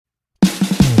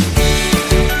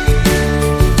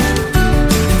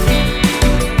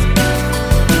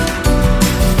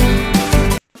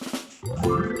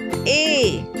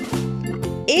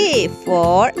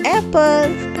for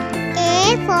apple.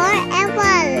 A for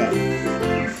apple.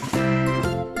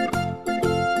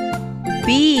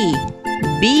 B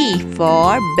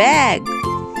for bag.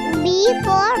 B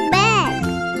for bag.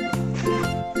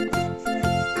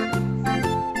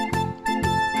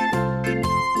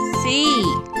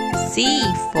 C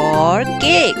for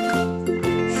cake.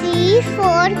 C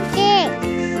for cake.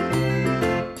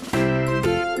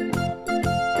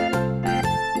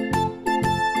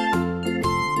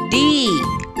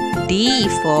 D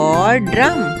for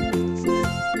drum.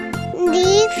 D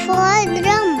for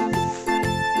drum.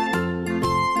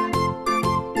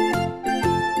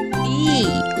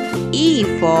 E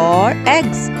for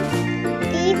eggs.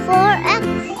 E for egg.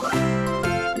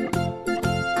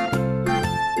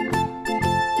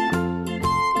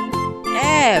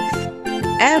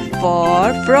 F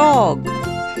for frog.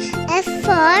 F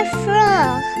for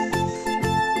frog.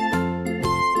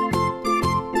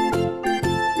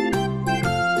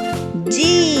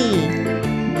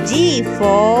 G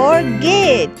for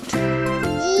gate.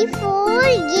 G for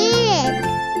gate.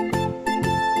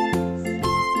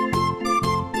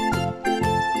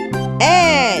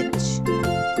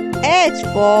 H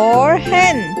for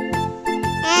hen.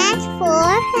 H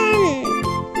for hen.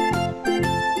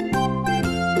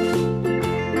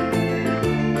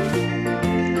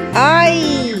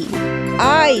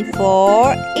 I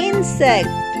for insect.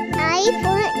 I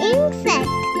for insect.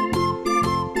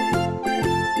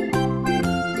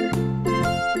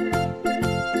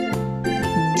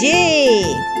 J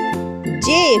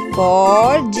for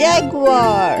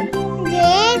jaguar. J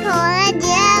for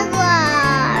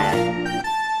jaguar.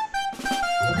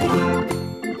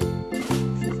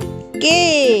 K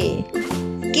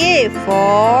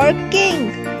for king.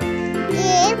 K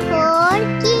for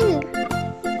king.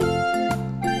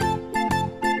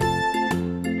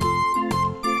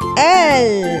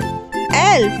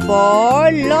 L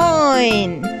for loin.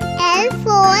 L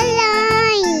for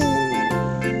line.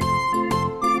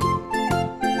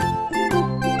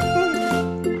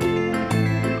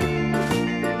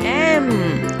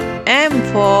 M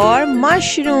for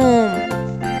mushroom.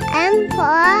 M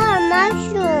for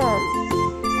mushroom.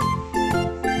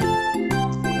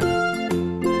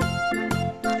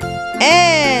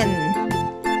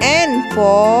 N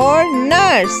for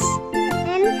nurse.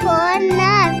 N for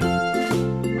nurse.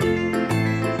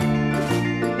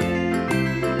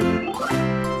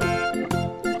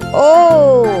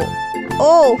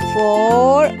 O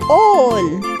for owl.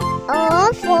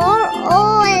 O for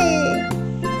owl.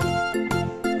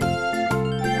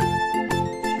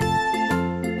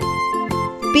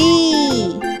 P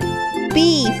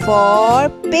for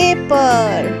paper.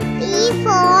 P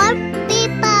for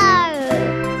paper.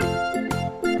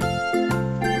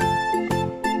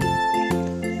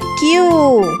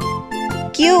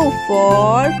 Q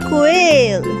for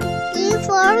quail. Q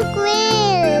for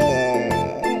quail.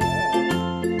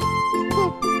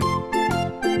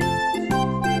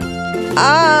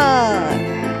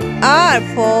 R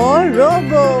for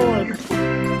robot.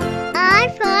 R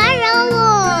for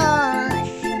robot.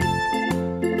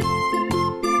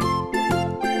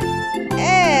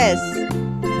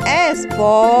 S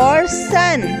for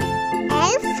sun.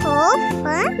 S for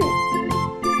fun.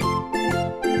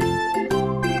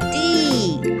 T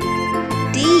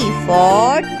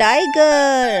for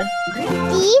tiger.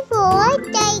 T for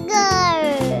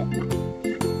tiger.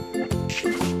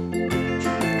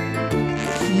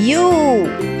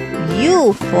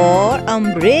 U for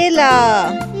umbrella.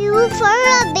 U for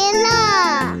umbrella.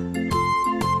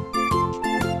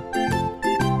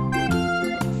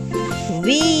 V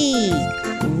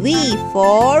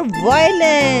for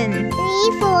violin. V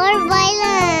for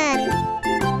violin.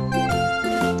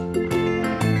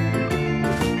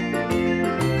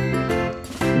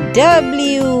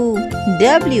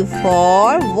 W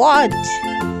for watch.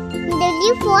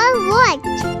 W for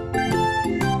watch.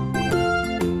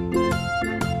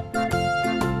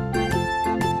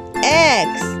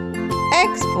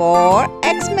 X for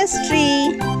Xmas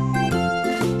tree.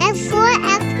 X for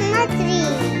Xmas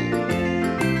tree.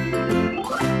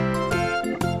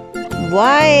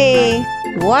 Y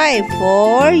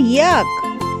for yak.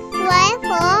 Y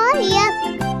for yak.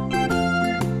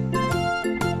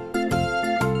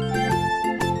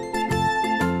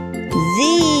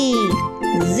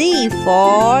 Z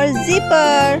for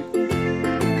zipper.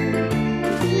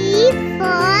 Z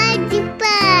for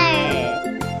zipper.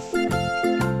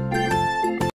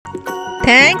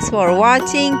 Thanks for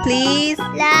watching. Please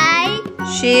like,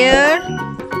 share,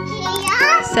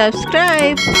 share,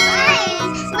 subscribe. bye.